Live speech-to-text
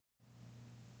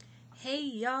Hey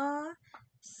y'all.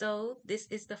 So this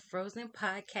is the Frozen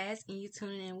Podcast and you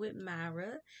tuning in with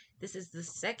Myra. This is the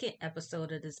second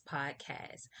episode of this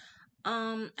podcast.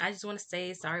 I just want to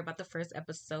say sorry about the first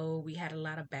episode. We had a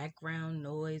lot of background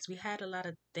noise. We had a lot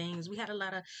of things. We had a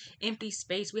lot of empty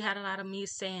space. We had a lot of me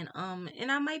saying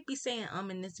and I might be saying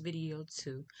in this video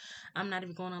too. I'm not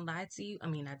even going to lie to you. I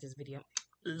mean, not this video.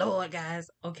 Lord, guys.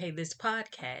 Okay, this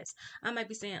podcast. I might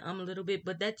be saying a little bit,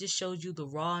 but that just shows you the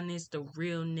rawness, the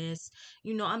realness.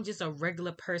 I'm just a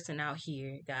regular person out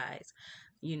here, guys.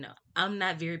 I'm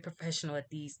not very professional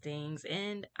at these things,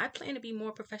 and I plan to be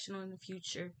more professional in the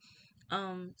future.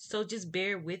 So just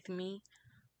bear with me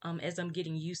as I'm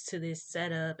getting used to this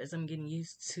setup, as I'm getting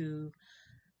used to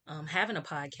having a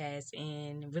podcast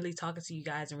and really talking to you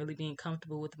guys and really being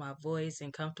comfortable with my voice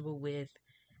and comfortable with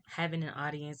having an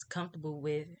audience, comfortable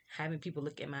with having people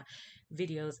look at my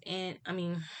videos and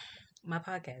my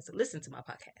podcast, listen to my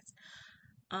podcast.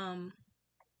 Um,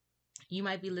 you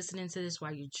might be listening to this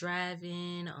while you're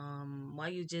driving, while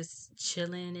you're just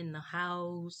chilling in the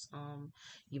house.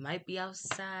 You might be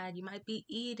outside, you might be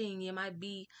eating, you might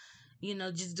be,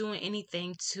 just doing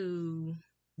anything to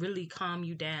really calm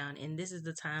you down. And this is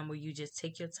the time where you just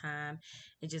take your time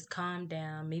and just calm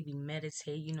down, maybe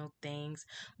meditate, things.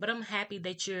 But I'm happy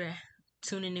that you're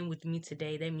tuning in with me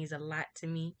today. That means a lot to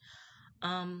me.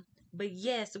 But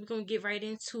yeah, so we're gonna get right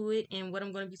into it and what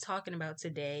I'm gonna be talking about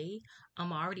today. I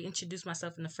already introduced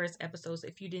myself in the first episode, so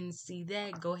if you didn't see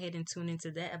that, go ahead and tune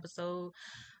into that episode.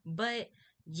 But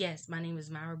yes, my name is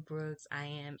Myra Brooks. I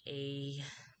am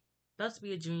about to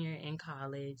be a junior in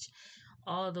college.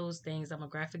 All those things. I'm a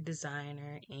graphic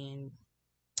designer, and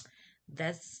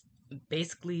that's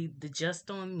basically the just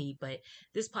on me. But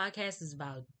this podcast is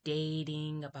about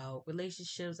dating, about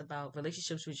relationships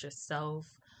with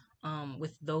yourself,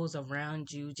 with those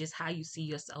around you, just how you see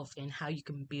yourself and how you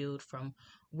can build from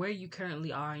where you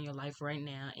currently are in your life right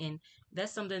now. And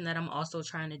that's something that I'm also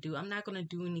trying to do. I'm not going to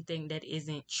do anything that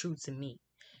isn't true to me.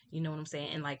 You know what I'm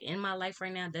saying? And like in my life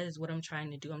right now, that is what I'm trying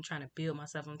to do. I'm trying to build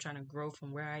myself. I'm trying to grow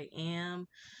from where I am.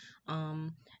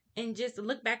 Um, and just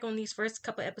look back on these first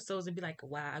couple episodes and be like,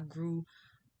 wow, I grew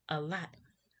a lot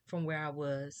from where I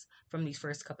was from these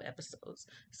first couple episodes.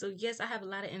 So yes, I have a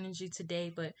lot of energy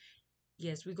today, but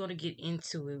yes, we're going to get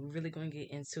into it. We're really going to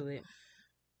get into it.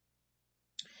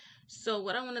 So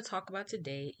what I want to talk about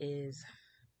today is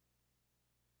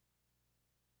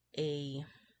a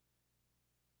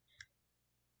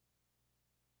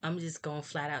I'm just going to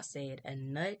flat out say it, a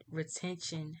nut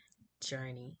retention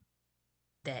journey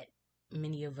that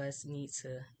many of us need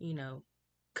to,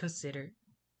 consider.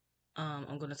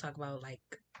 I'm going to talk about like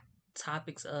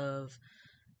topics of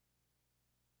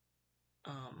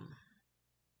um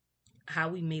how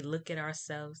we may look at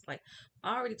ourselves. Like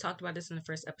I already talked about this in the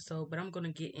first episode, but I'm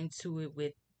gonna get into it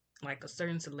with like a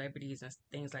certain celebrities and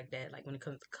things like that. Like when it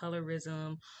comes to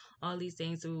colorism, all these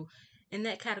things. So in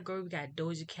that category, we got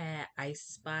Doja Cat, Ice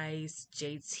Spice,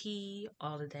 JT,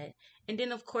 all of that. And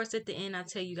then of course at the end, I'll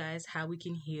tell you guys how we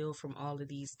can heal from all of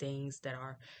these things that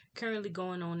are currently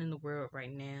going on in the world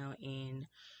right now and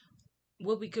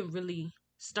what we could really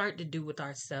start to do with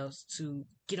ourselves to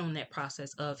get on that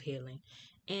process of healing.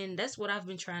 And that's what I've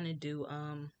been trying to do.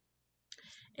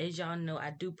 As y'all know,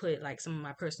 I do put like some of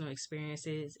my personal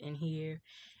experiences in here.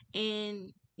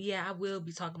 And yeah, I will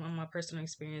be talking about my personal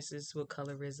experiences with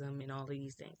colorism and all of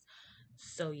these things.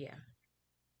 So yeah.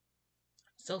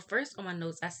 So first on my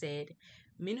notes I said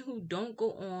men who don't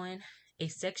go on a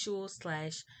sexual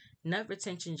slash nut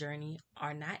retention journey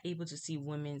are not able to see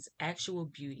women's actual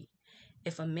beauty.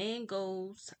 If a man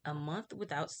goes a month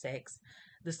without sex,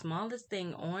 the smallest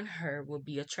thing on her will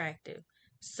be attractive.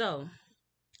 So,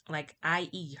 like,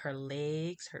 i.e., her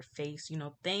legs, her face,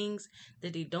 things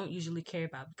that they don't usually care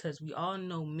about because we all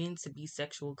know men to be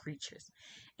sexual creatures.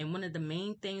 And one of the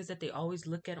main things that they always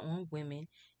look at on women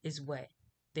is what?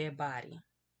 Their body,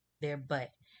 their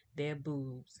butt, their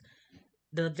boobs.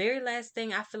 The very last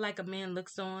thing I feel like a man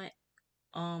looks on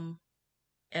um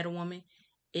at a woman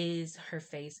is her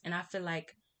face. And I feel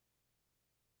like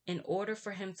in order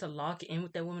for him to lock in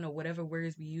with that woman or whatever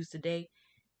words we use today,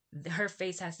 her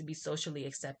face has to be socially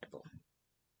acceptable.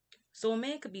 So a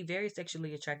man could be very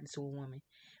sexually attracted to a woman,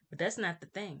 but that's not the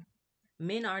thing.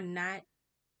 Men are not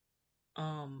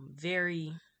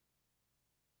very,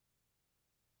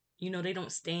 they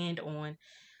don't stand on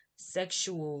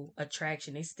sexual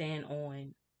attraction. They stand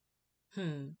on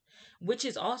which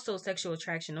is also sexual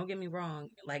attraction. Don't get me wrong.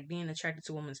 Like being attracted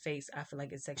to a woman's face, I feel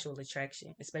like it's sexual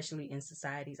attraction, especially in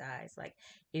society's eyes. Like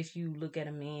if you look at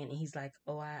a man and he's like,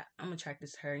 "Oh, I'm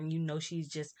attracted to her," and she's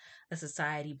just a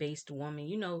society-based woman.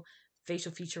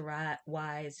 facial feature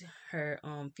wise, her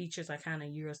features are kind of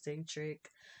Eurocentric.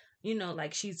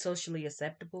 Like she's socially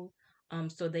acceptable.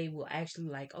 So they will actually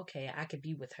like, okay, I could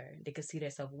be with her. They could see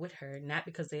themselves with her, not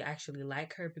because they actually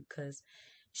like her, because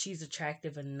she's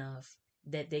attractive enough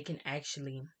that they can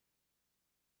actually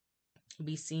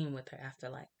be seen with her. I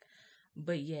feel like,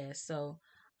 but yeah. So,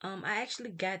 I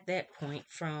actually got that point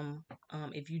from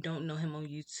if you don't know him on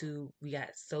YouTube, we got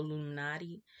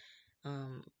Soluminati,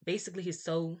 basically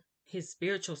his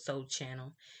spiritual soul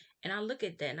channel. And I look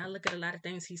at that and I look at a lot of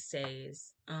things he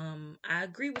says. I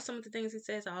agree with some of the things he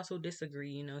says. I also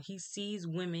disagree. He sees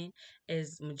women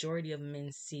as majority of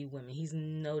men see women. He's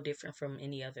no different from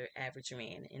any other average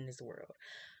man in this world.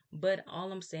 But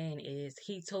all I'm saying is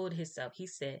he told himself, he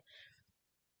said,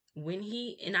 when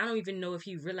he, and I don't even know if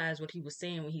he realized what he was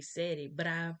saying when he said it, but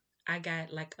I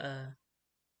got like a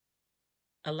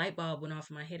light bulb went off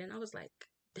in my head and I was like,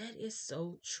 that is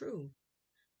so true.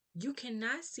 You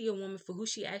cannot see a woman for who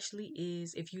she actually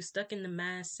is if you stuck in the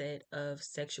mindset of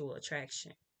sexual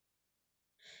attraction.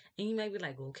 And you might be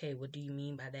like, okay, what do you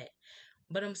mean by that?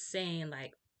 But I'm saying,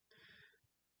 like,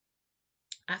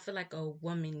 I feel like a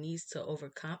woman needs to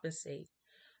overcompensate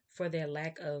for their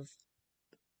lack of,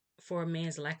 for a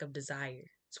man's lack of desire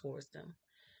towards them.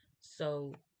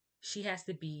 So she has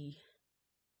to be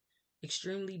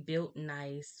extremely built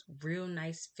nice, real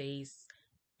nice face,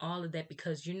 all of that,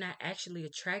 because you're not actually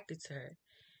attracted to her.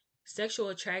 Sexual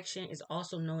attraction is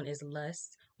also known as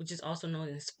lust, which is also known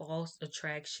as false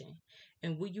attraction.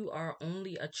 And when you are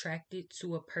only attracted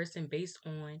to a person based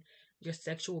on your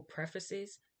sexual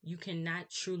preferences, you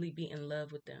cannot truly be in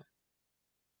love with them.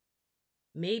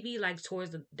 Maybe like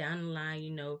towards the down the line,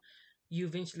 you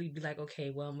eventually be like, okay,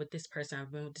 well, I'm with this person.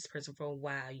 I've been with this person for a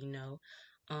while.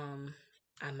 Um,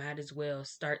 I might as well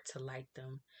start to like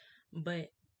them.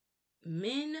 But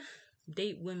men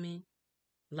date women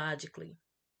logically.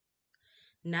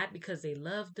 Not because they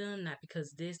love them, not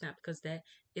because this, not because that,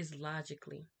 is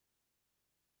logically.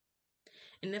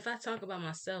 And if I talk about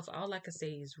myself, all I can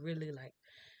say is really like,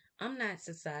 I'm not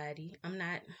society. I'm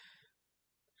not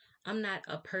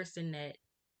a person that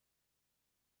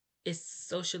is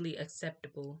socially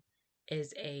acceptable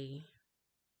as a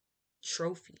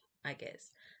trophy, I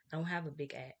guess. I don't have a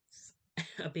big ass.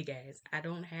 A big ass. I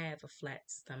don't have a flat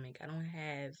stomach. I don't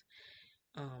have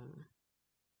um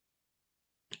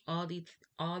all the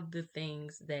all the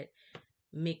things that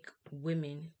make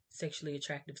women sexually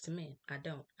attractive to men. I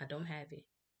don't. I don't have it.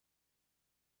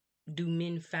 Do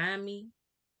men find me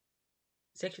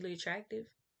sexually attractive?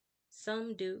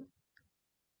 Some do.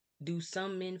 Do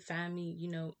some men find me,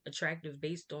 attractive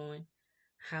based on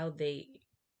how they,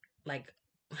 like,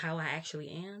 how I actually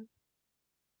am?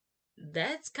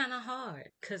 That's kind of hard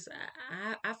because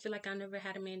I feel like I never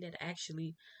had a man that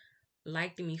actually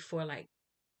liked me for like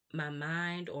my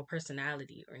mind or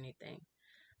personality or anything.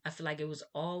 I feel like it was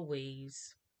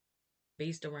always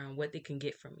based around what they can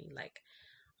get from me. Like,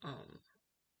 um,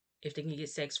 if they can get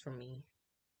sex from me,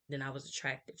 then I was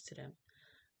attractive to them.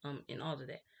 And all of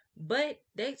that. But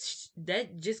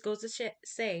that just goes to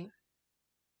say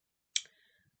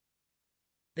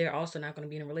they're also not going to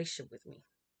be in a relationship with me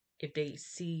if they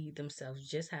see themselves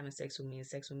just having sex with me and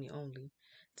sex with me only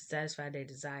to satisfy their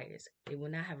desires. They will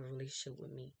not have a relationship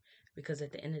with me because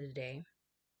at the end of the day,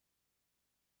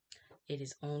 it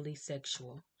is only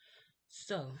sexual.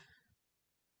 So,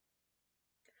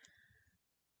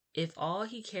 if all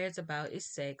he cares about is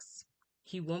sex,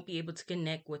 he won't be able to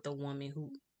connect with a woman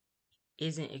who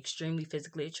isn't extremely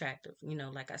physically attractive,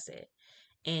 like I said.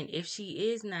 And if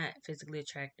she is not physically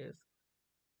attractive,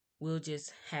 we'll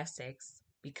just have sex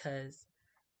because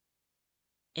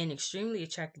an extremely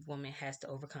attractive woman has to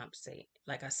overcompensate,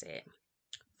 like I said,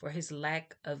 for his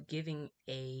lack of giving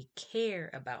a care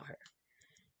about her.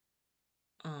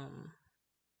 Um,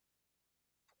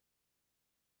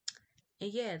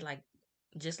 and yeah, like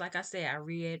just like I said, I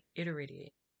reiterated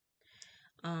it.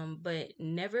 But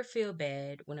never feel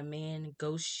bad when a man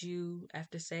ghosts you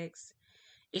after sex.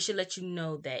 It should let you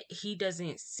know that he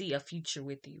doesn't see a future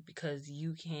with you because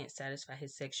you can't satisfy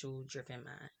his sexual driven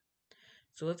mind.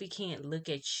 So if he can't look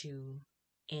at you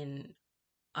and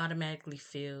automatically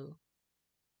feel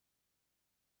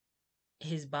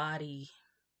his body,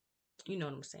 you know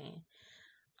what I'm saying,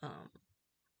 um,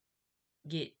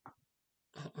 get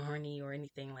horny or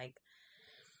anything, like,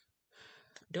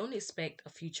 don't expect a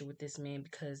future with this man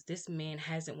because this man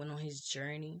hasn't went on his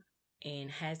journey and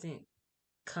hasn't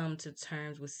come to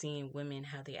terms with seeing women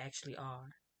how they actually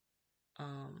are.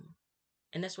 Um,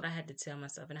 and that's what I had to tell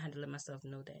myself, and I had to let myself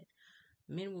know that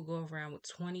men will go around with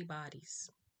 20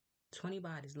 bodies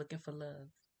looking for love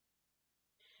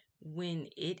when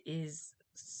it is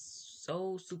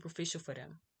so superficial for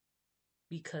them.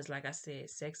 Because, like I said,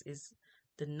 sex is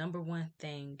the number one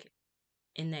thing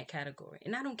in that category.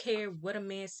 And I don't care what a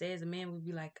man says. A man would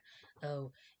be like,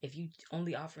 oh, if you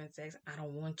only offering sex, I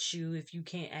don't want you. If you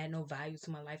can't add no value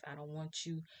to my life, I don't want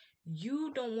you.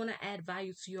 You don't want to add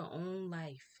value to your own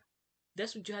life.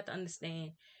 That's what you have to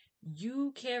understand.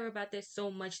 You care about that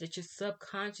so much that you're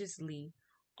subconsciously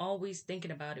always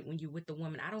thinking about it when you're with the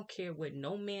woman. I don't care what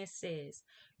no man says.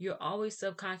 You're always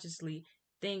subconsciously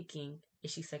thinking,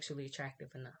 is she sexually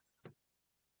attractive enough?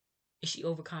 Is she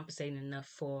overcompensating enough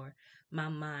for my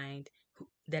mind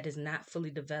that is not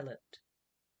fully developed?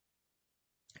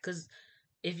 Because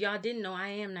if y'all didn't know, I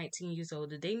am 19 years old.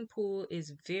 The dating pool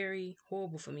is very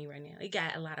horrible for me right now. It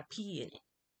got a lot of pee in it.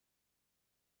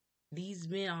 These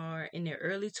men are in their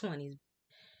early 20s.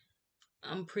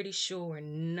 I'm pretty sure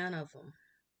none of them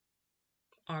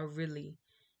are really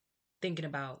thinking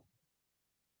about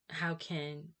how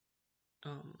can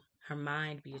her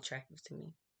mind be attractive to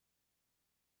me.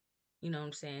 You know what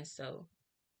I'm saying? So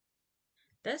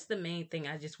that's the main thing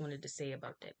I just wanted to say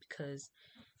about that, because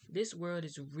this world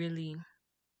is really,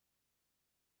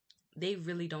 they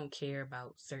really don't care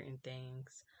about certain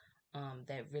things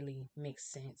that really make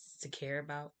sense to care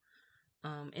about.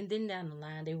 And then down the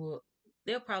line,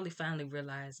 they'll probably finally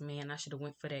realize, man, I should have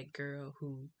went for that girl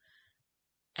who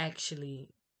actually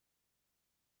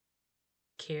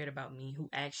cared about me, who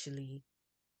actually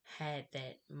had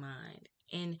that mind.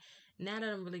 And now that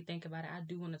I'm really thinking about it, I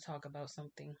do want to talk about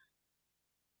something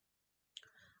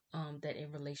that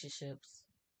in relationships,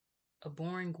 a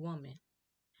boring woman.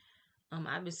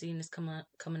 I've been seeing this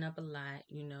coming up a lot.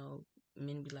 You know,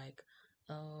 men be like,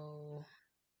 "Oh,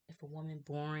 if a woman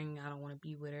boring, I don't want to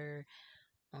be with her.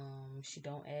 She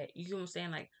don't add." You know what I'm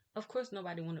saying? Like, of course,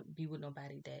 nobody want to be with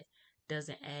nobody that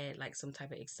doesn't add like some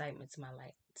type of excitement to my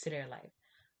life, to their life.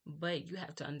 But you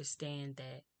have to understand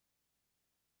that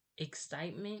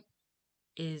excitement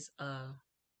is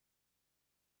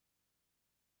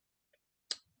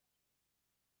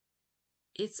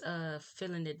it's a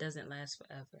feeling that doesn't last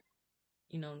forever.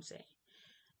 You know what I'm saying?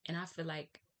 And I feel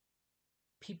like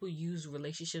people use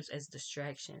relationships as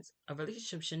distractions. A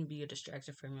relationship shouldn't be a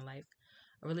distraction from your life.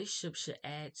 A relationship should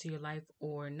add to your life,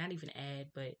 or not even add,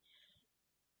 but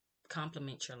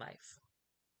complement your life.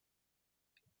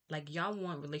 Like, y'all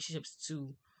want relationships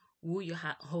to rule your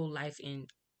whole life, and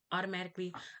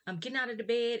automatically, I'm getting out of the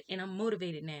bed and I'm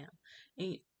motivated now.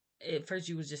 And at first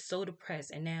you was just so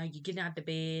depressed, and now you're getting out the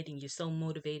bed and you're so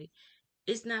motivated.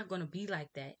 It's not going to be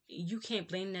like that. You can't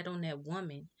blame that on that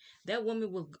woman. That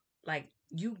woman will, like,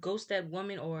 you ghost that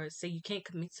woman or say you can't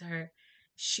commit to her,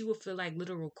 she will feel like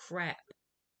literal crap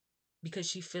because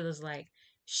she feels like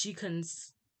she couldn't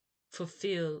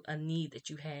fulfill a need that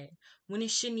you had, when it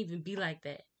shouldn't even be like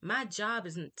that. My job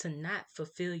isn't to not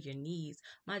fulfill your needs.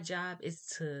 My job is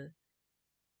to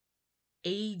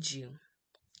aid you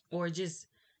or just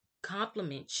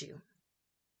compliment you.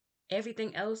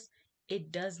 Everything else,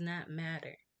 it does not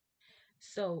matter.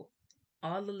 So,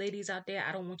 all the ladies out there,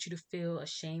 I don't want you to feel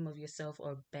ashamed of yourself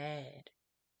or bad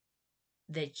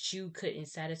that you couldn't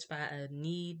satisfy a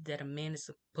need that a man is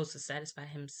supposed to satisfy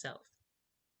himself.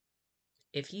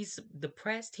 If he's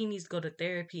depressed, he needs to go to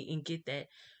therapy and get that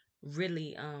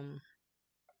really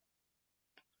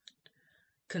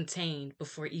contained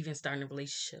before even starting a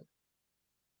relationship.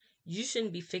 You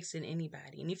shouldn't be fixing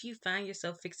anybody. And if you find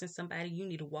yourself fixing somebody, you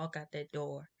need to walk out that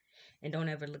door and don't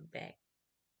ever look back.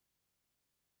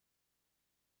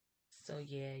 So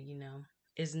yeah,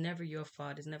 it's never your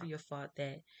fault. It's never your fault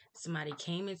that somebody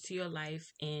came into your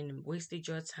life and wasted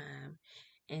your time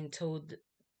and told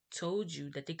you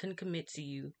that they couldn't commit to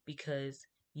you because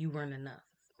you weren't enough.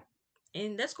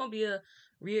 And that's gonna be a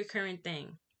reoccurring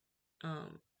thing.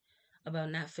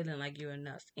 About not feeling like you're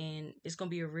enough. And it's gonna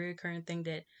be a reoccurring thing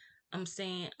that I'm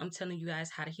telling you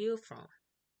guys how to heal from.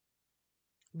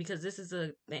 Because this is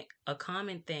a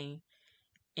common thing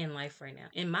in life right now.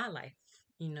 In my life.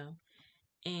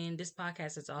 And this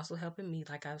podcast is also helping me,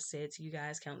 like I've said to you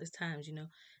guys countless times,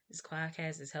 this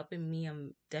podcast is helping me.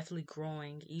 I'm definitely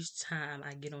growing each time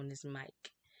I get on this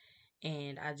mic.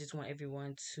 And I just want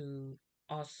everyone to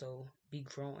also be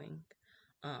growing.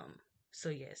 So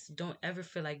yes, don't ever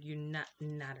feel like you're not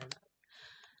enough.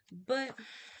 But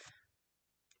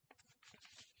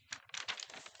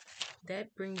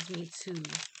that brings me to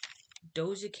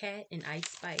Doja Cat and Ice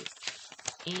Spice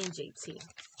and JT.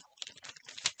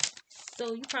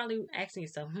 So you're probably asking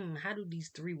yourself, how do these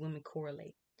three women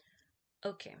correlate?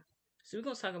 Okay, so we're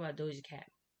going to talk about Doja Cat.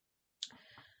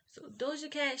 So Doja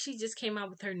Cat, she just came out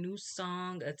with her new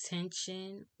song,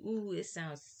 Attention. Ooh, it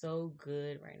sounds so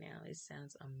good right now. It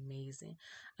sounds amazing.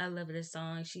 I love this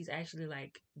song. She's actually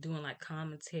like doing like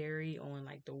commentary on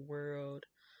like the world.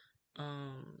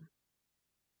 Um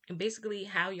and basically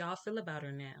how y'all feel about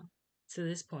her now to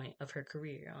this point of her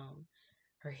career.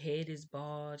 Her head is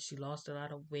bald, she lost a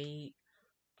lot of weight.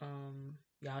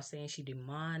 Y'all saying she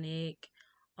demonic,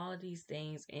 all these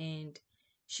things, and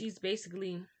she's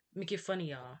basically making fun of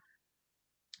y'all,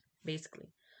 basically.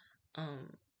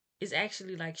 um it's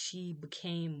actually like she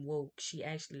became woke. She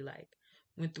actually like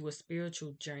went through a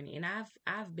spiritual journey, and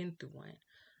I've been through one.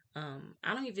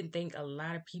 I don't even think a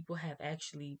lot of people have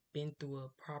actually been through a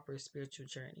proper spiritual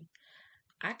journey.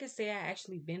 I could say I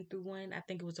actually been through one. I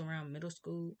think it was around middle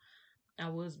school. I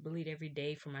was bullied every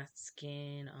day for my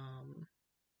skin,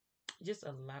 just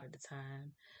a lot of the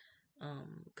time,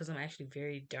 because I'm actually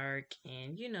very dark,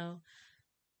 and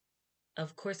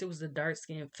of course it was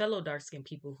the fellow dark skinned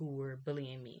people who were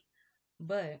bullying me.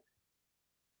 But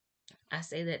I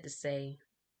say that to say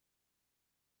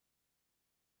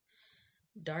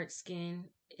dark skin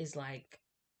is like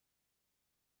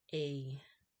a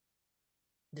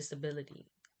disability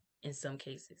in some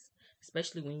cases,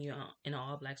 especially when you're in an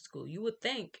all black school. You would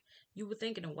think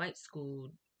in a white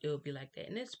school it would be like that,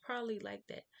 and it's probably like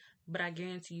that. But I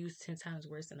guarantee you, it's 10 times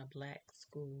worse in a black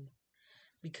school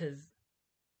because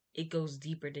it goes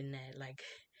deeper than that. Like,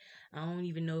 I don't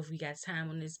even know if we got time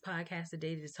on this podcast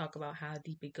today to talk about how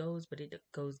deep it goes, but it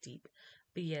goes deep.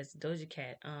 But yes, Doja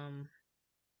Cat.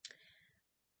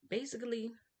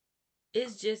 Basically,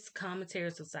 it's just commentary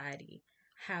of society.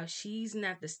 How she's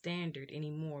not the standard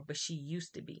anymore, but she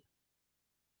used to be.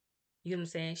 You know what I'm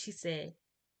saying? She said,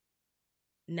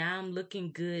 now I'm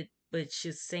looking good, but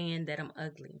she's saying that I'm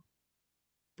ugly.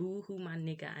 Boo hoo, my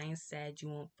nigga. I ain't sad you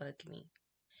won't fuck me.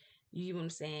 You know what I'm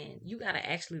saying? You gotta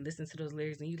actually listen to those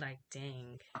lyrics and you like,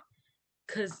 dang.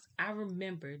 Cause I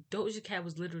remember Doja Cat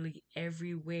was literally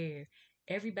everywhere.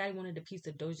 Everybody wanted a piece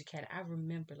of Doja Cat. I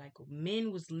remember like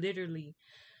men was literally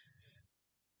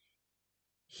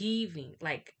heaving,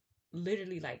 like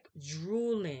literally like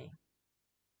drooling.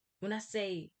 When I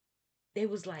say they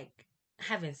was like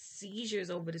having seizures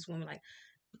over this woman, like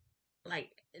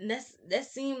that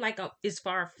seemed like it's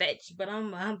far fetched, but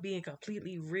I'm being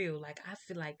completely real. Like I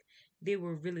feel like they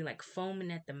were really like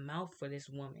foaming at the mouth for this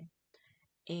woman,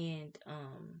 and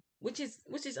which is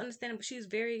understandable.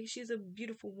 She's a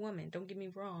beautiful woman. Don't get me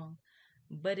wrong,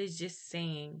 but it's just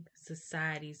saying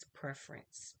society's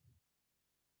preference,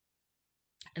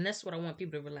 and that's what I want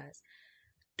people to realize.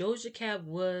 Doja Cat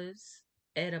was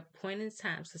at a point in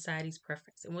time society's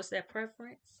preference, and what's that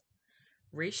preference?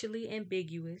 Racially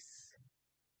ambiguous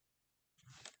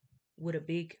with a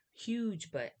big,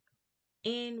 huge butt.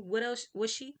 And what else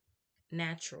was she?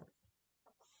 Natural.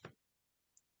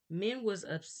 Men was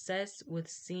obsessed with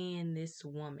seeing this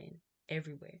woman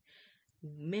everywhere.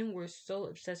 Men were so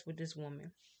obsessed with this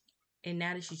woman. And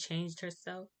now that she changed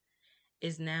herself,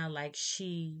 it's now like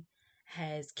she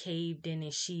has caved in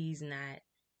and she's not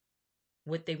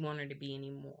what they want her to be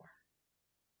anymore.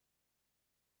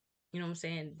 You know what I'm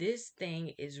saying? This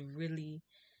thing is really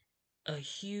a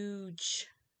huge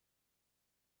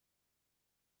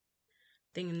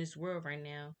thing in this world right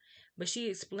now. But she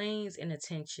explains in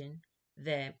Attention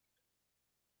that,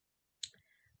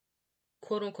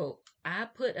 quote unquote, I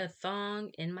put a thong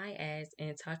in my ass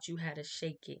and taught you how to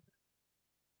shake it.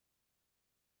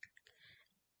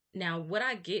 Now, what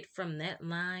I get from that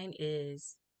line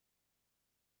is,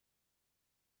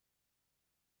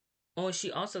 oh, she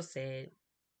also said,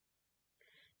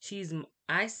 she's,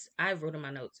 I wrote in my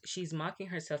notes, she's mocking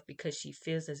herself because she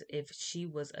feels as if she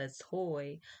was a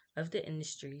toy of the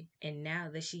industry. And now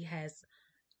that she has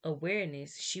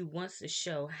awareness, she wants to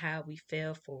show how we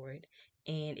fell for it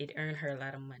and it earned her a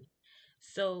lot of money.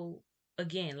 So,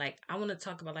 again, like, I want to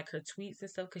talk about like her tweets and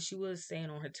stuff because she was saying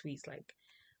on her tweets, like,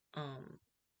 um,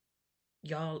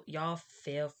 y'all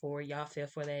fell for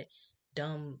that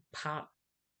dumb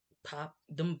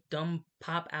dumb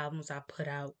pop albums I put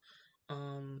out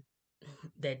um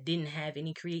that didn't have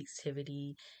any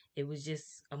creativity. It was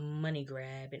just a money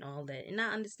grab and all that. And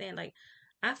I understand, like,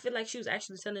 I feel like she was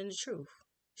actually telling the truth.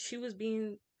 She was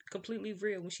being completely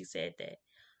real when she said that.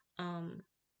 Um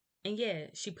and yeah,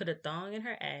 she put a thong in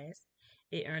her ass.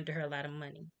 It earned her a lot of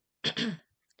money.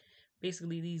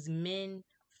 Basically, these men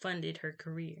funded her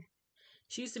career.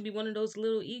 She used to be one of those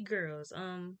little e-girls.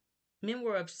 Men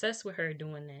were obsessed with her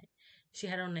doing that. She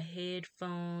had on the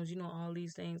headphones, all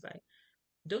these things. Like,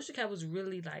 Doja Cat was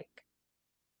really like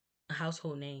a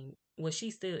household name. Well,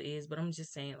 she still is, but I'm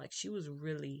just saying, like, she was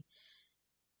really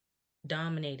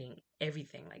dominating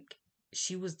everything. Like,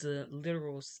 she was the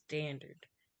literal standard.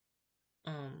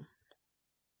 Um,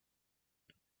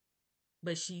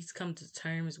 but she's come to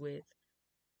terms with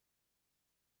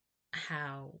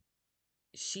how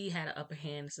she had an upper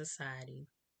hand in society.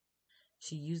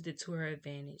 She used it to her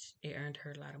advantage. It earned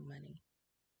her a lot of money.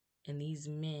 And these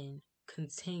men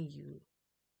continued,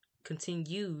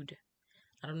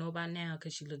 I don't know about now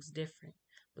because she looks different,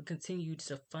 but continued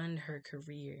to fund her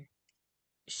career.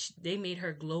 They made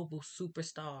her global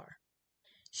superstar.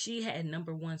 She had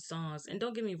number one songs. And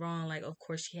don't get me wrong, like, of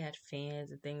course, she had fans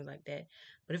and things like that.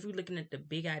 But if we're looking at the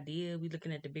big idea, we're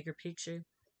looking at the bigger picture,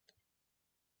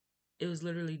 it was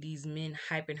literally these men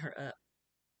hyping her up,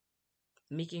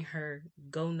 making her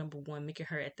go number one, making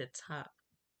her at the top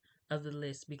of the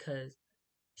list because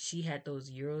she had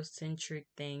those Eurocentric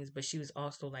things, but she was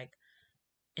also like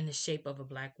in the shape of a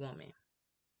black woman.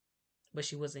 But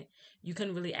she wasn't, you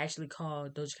couldn't really actually call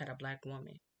Doja Cat a black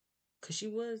woman because she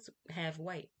was half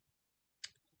white.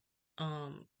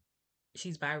 Um,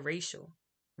 she's biracial,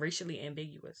 racially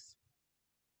ambiguous.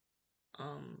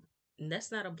 Um, and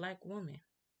that's not a black woman.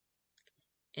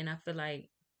 And I feel like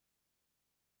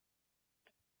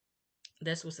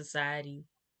that's what society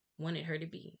wanted her to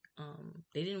be.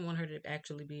 They didn't want her to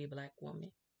actually be a black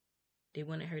woman. They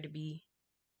wanted her to be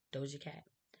Doja Cat.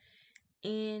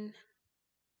 And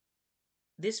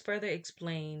this further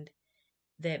explained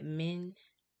that men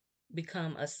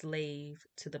become a slave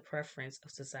to the preference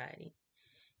of society.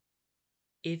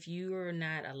 If you are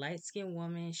not a light skinned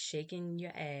woman shaking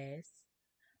your ass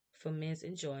for men's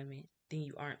enjoyment, then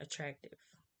you aren't attractive.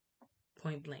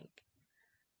 Point blank.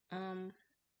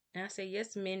 And I say,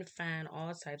 yes, men find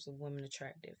all types of women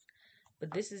attractive,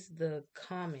 but this is the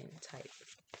common type.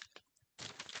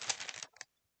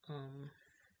 Um,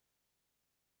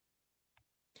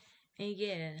 and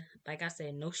yeah, like I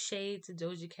said, no shade to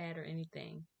Doja Cat or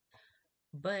anything,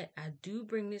 but I do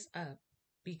bring this up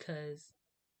because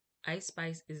Ice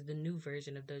Spice is the new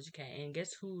version of Doja Cat, and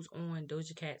guess who's on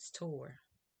Doja Cat's tour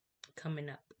coming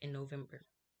up in November?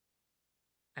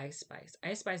 Ice Spice.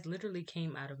 Ice Spice literally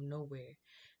came out of nowhere.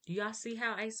 Do y'all see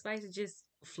how Ice Spice just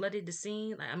flooded the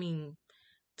scene? Like, I mean,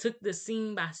 took the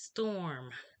scene by storm.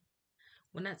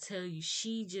 When I tell you,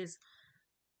 she was,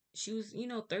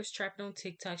 thirst trapped on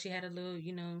TikTok. She had a little,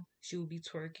 she would be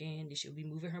twerking, then she would be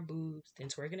moving her boobs, then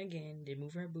twerking again, then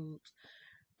moving her boobs.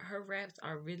 Her raps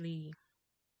are really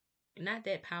not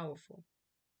that powerful.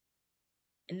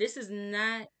 And this is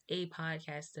not a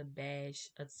podcast to bash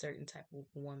a certain type of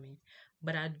woman,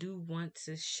 but I do want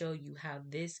to show you how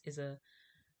this is a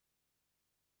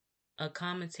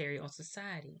commentary on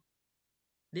society.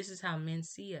 This is how men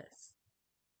see us.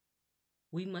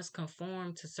 We must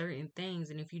conform to certain things,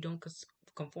 and if you don't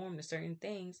conform to certain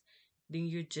things, then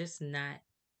you're just not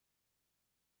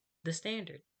the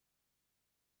standard.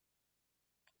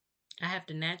 I have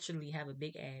to naturally have a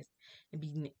big ass and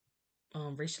be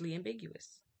racially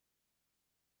ambiguous.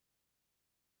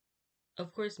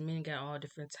 Of course, men got all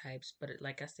different types, but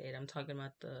like I said, I'm talking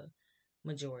about the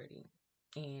majority.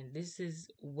 And this is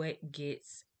what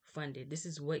gets funded. This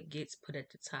is what gets put at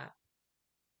the top.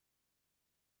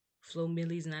 Flo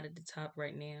Millie's not at the top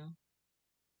right now.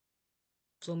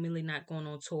 Flo Millie not going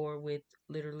on tour with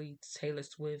literally Taylor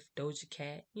Swift, Doja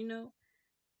Cat,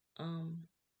 Um,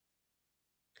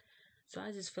 so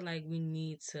I just feel like we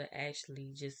need to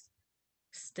actually just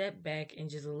step back and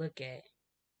just look at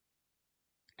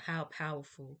how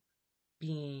powerful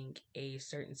being a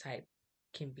certain type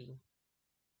can be.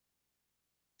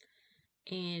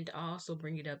 And I also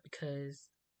bring it up because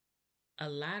a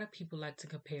lot of people like to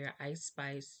compare Ice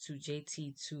Spice to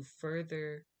JT to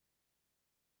further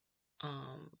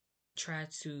um try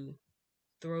to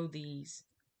throw these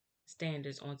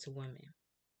standards onto women.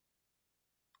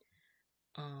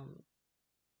 Um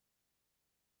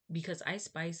because Ice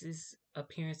Spice's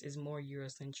appearance is more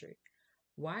Eurocentric.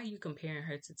 Why are you comparing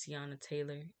her to Tiana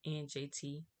Taylor and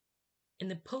JT?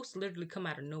 And the posts literally come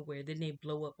out of nowhere, then they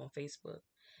blow up on Facebook.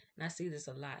 And I see this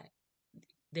a lot.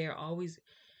 They're always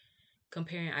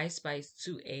comparing Ice Spice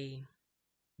to a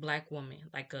black woman,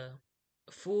 like a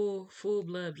full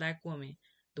blood black woman.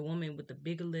 The woman with the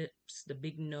bigger lips, the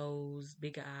big nose,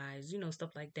 big eyes,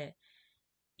 stuff like that.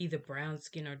 Either brown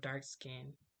skin or dark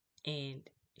skin. And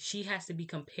she has to be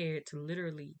compared to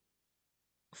literally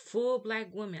full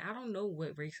black woman. I don't know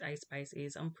what race Ice Spice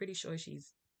is. I'm pretty sure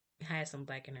she's has some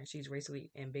black in her. She's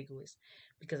racially ambiguous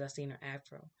because I've seen her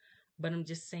afro. But I'm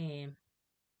just saying,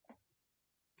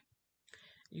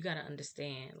 you gotta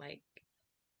understand, like,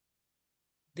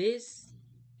 this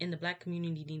in the black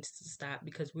community needs to stop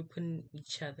because we're putting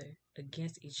each other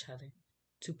against each other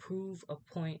to prove a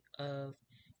point of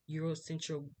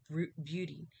Eurocentric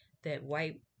beauty that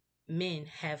white men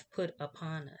have put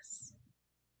upon us,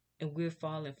 and we're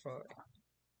falling for it.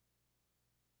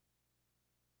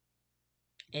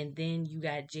 And then you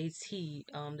got JT,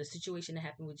 the situation that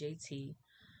happened with JT.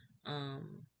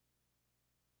 Um,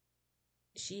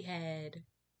 she had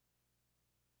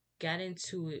got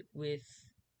into it with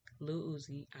Lil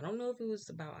Uzi. I don't know if it was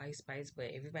about Ice Spice,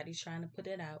 but everybody's trying to put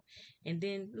it out. And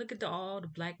then look at all the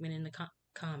black men in the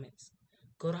comments.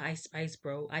 Go to Ice Spice,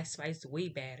 bro. Ice Spice way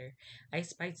better. Ice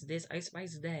Spice this, Ice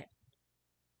Spice that.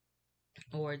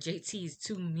 Or JT is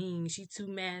too mean. She's too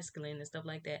masculine and stuff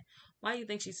like that. Why do you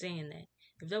think she's saying that?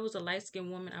 If there was a light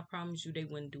skinned woman, I promise you they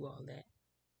wouldn't do all that.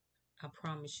 I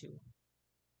promise you.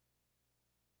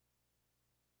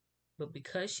 But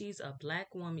because she's a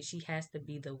black woman, she has to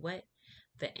be the what?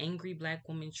 The angry black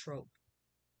woman trope.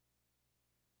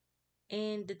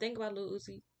 And the thing about Lil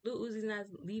Uzi's not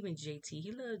leaving JT.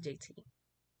 He loves JT.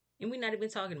 And we're not even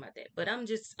talking about that. But I'm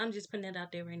just putting that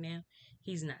out there right now.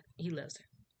 He's not. He loves her.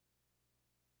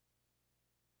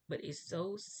 But it's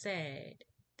so sad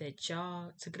that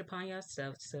y'all took it upon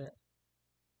yourselves to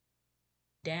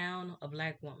down a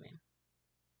black woman.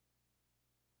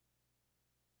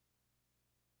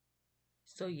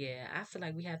 So yeah, I feel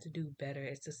like we have to do better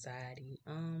as society.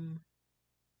 And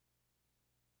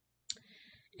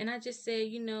I just say,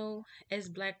 as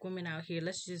black women out here,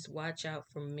 let's just watch out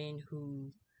for men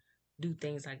who do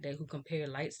things like that, who compare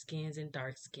light skins and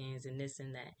dark skins and this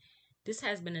and that. This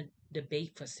has been a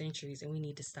debate for centuries and we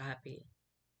need to stop it.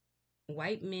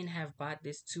 White men have brought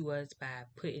this to us by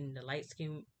putting the light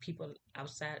skinned people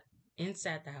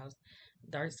inside the house,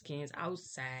 dark skins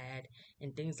outside,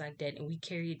 and things like that. And we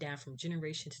carry it down from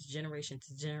generation to generation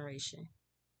to generation.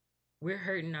 We're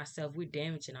hurting ourselves, we're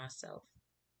damaging ourselves.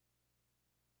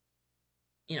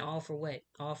 And all for what?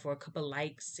 All for a couple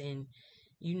likes, and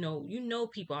you know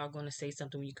people are going to say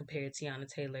something when you compare Tiana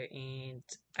Taylor and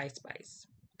Ice Spice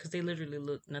because they literally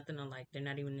look nothing alike. They're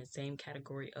not even in the same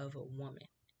category of a woman.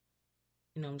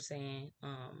 You know what I'm saying?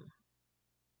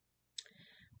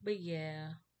 But yeah,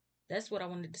 that's what I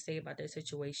wanted to say about that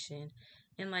situation.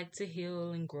 And like to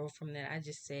heal and grow from that, I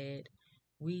just said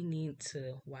we need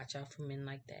to watch out for men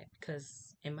like that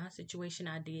because in my situation,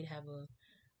 I did have a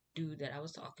dude that I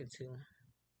was talking to,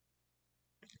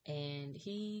 and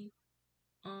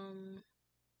um,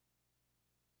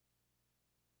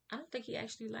 I don't think he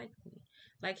actually liked me.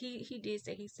 Like he did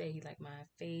say he liked my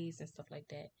face and stuff like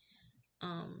that.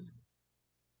 Um,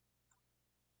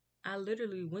 I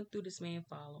literally went through this man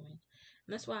following.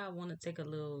 And that's why I want to take a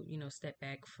little, step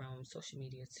back from social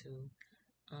media too.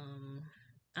 Um,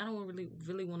 I don't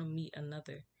really want to meet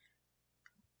another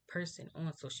person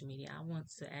on social media. I want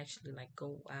to actually like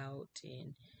go out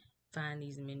and find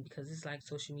these men because it's like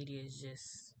social media is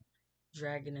just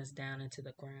dragging us down into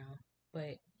the ground.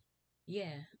 But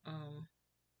yeah,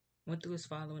 went through his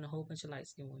following a whole bunch of light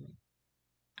skinned women.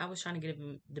 I was trying to give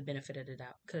him the benefit of the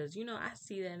doubt because I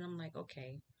see that and I'm like,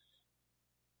 okay,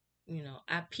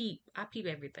 I peep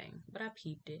everything, but I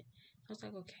peeped it. I was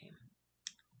like, okay.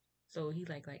 So he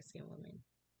like light skinned women.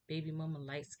 Baby mama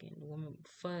light skinned. The woman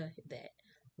before that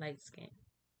light skinned.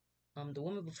 The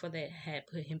woman before that had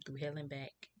put him through hell and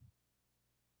back,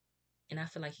 and I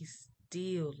feel like he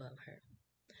still love her.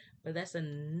 But that's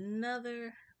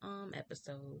another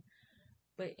episode.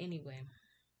 But anyway,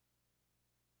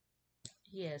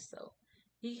 yeah. So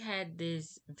he had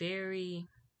this very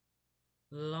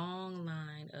long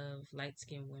line of light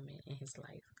skinned women in his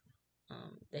life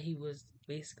that he was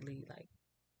basically like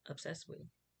obsessed with.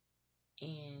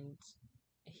 And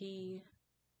he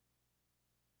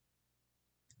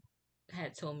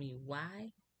had told me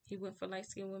why he went for light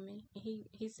skinned women. And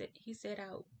he said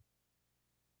out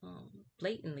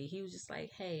blatantly, he was just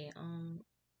like, hey,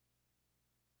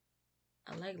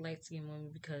 I like light skinned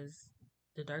women because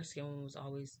the dark skinned woman was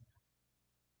always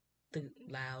the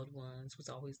loud ones, was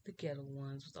always the ghetto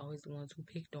ones, was always the ones who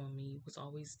picked on me, was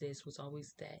always this, was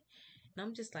always that. And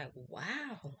I'm just like,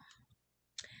 wow,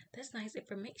 that's nice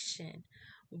information.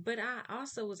 But I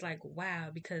also was like, wow,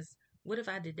 because what if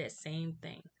I did that same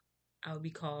thing? I would be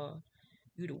called,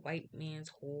 you the white man's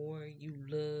whore,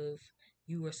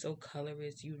 you are so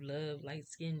colorist, you love light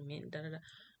skinned men, da da da,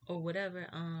 or whatever.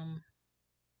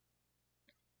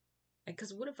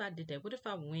 Because what if I did that? What if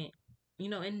I went,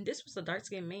 and this was a dark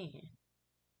skinned man.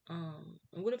 And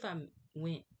what if I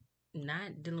went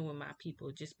not dealing with my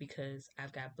people just because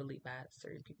I've got bullied by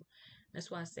certain people?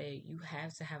 That's why I say you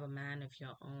have to have a mind of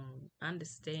your own.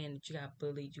 Understand that you got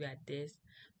bullied, you got this.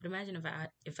 But imagine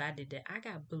if I did that. I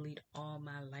got bullied all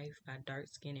my life by dark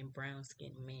skinned and brown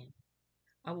skinned men.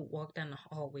 I would walk down the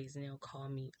hallways and they'll call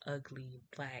me ugly,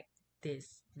 black,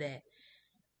 this, that.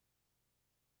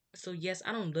 So yes,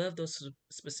 I don't love those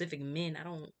specific men.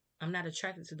 I'm not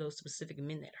attracted to those specific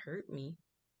men that hurt me,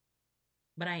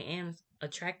 but I am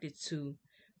attracted to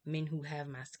men who have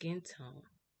my skin tone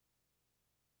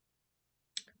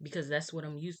because that's what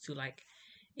I'm used to. Like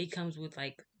it comes with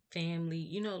like family,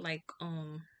 like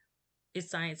it's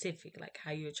scientific, like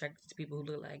how you're attracted to people who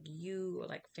look like you or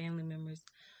like family members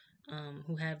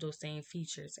who have those same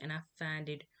features. And I find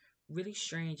it really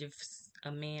strange if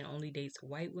a man only dates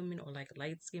white women or like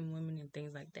light skinned women and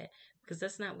things like that because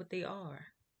that's not what they are.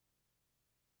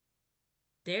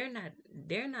 They're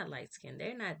not light skinned.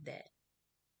 They're not that.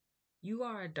 You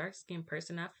are a dark skinned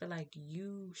person. I feel like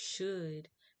you should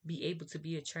be able to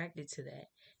be attracted to that.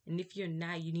 And if you're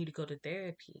not, you need to go to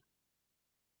therapy.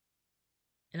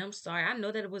 And I'm sorry, I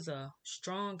know that it was a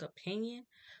strong opinion,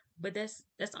 but that's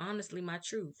honestly my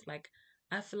truth. Like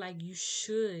I feel like you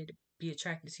should be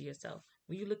attracted to yourself.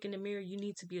 When you look in the mirror, you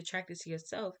need to be attracted to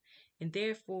yourself, and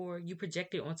therefore you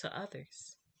project it onto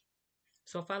others.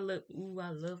 So if I look, ooh, I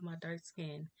love my dark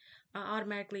skin, I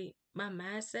automatically my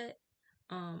mindset,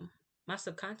 um, my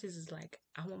subconscious is like,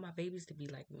 I want my babies to be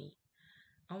like me.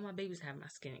 I want my babies to have my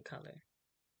skin color.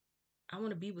 I want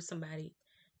to be with somebody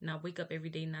and I wake up every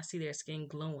day and I see their skin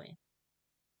glowing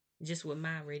just with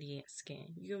my radiant skin.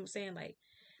 You know what I'm saying? Like,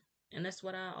 and that's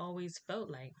what I always felt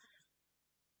like.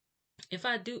 If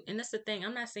I do, and that's the thing,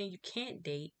 I'm not saying you can't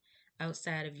date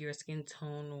outside of your skin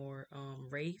tone or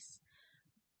race.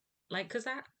 Like, cause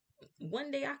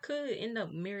one day I could end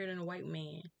up married a white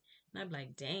man, and I'd be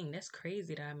like, dang, that's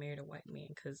crazy that I married a white man,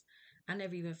 cause I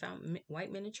never even found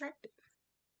white men attractive.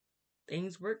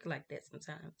 Things work like that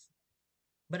sometimes.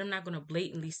 But I'm not gonna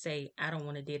blatantly say I don't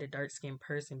want to date a dark skinned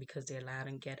person because they're loud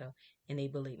and ghetto and they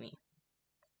bully me.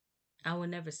 I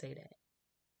would never say that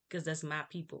because that's my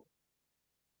people.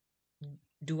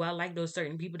 Do I like those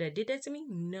certain people that did that to me?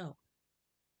 No.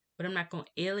 But I'm not going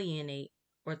to alienate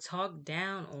or talk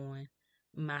down on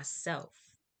myself.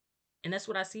 And that's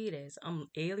what I see it as. I'm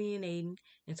alienating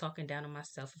and talking down on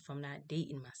myself if I'm not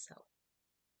dating myself.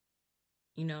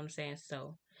 You know what I'm saying?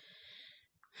 So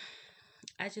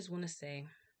I just want to say,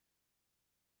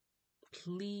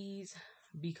 please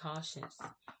be cautious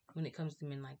when it comes to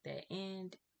men like that.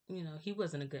 And, he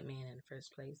wasn't a good man in the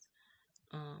first place.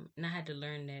 And I had to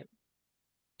learn that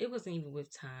it wasn't even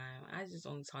with time. I just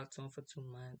only talked to him for 2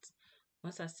 months.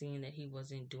 Once I seen that he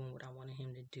wasn't doing what I wanted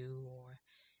him to do, or,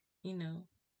 you know,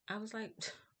 I was like,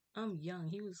 I'm young.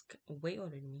 He was way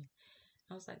older than me.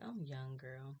 I was like, I'm young,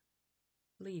 girl.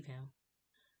 Leave him.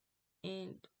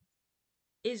 And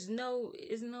it's no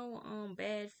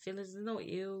bad feelings. There's no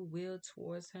ill will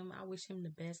towards him. I wish him the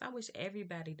best. I wish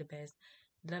everybody the best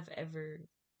that I've ever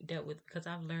dealt with because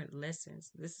I've learned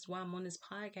lessons. This is why I'm on this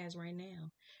podcast right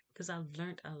now because I've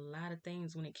learned a lot of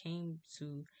things when it came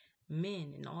to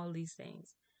men and all these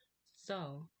things.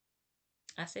 So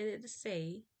I said it to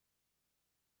say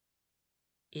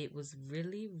it was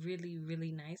really, really,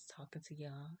 really nice talking to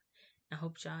y'all. I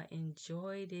hope y'all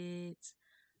enjoyed it.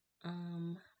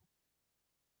 Um,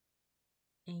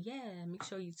 and yeah, make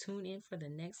sure you tune in for the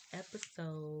next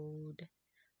episode.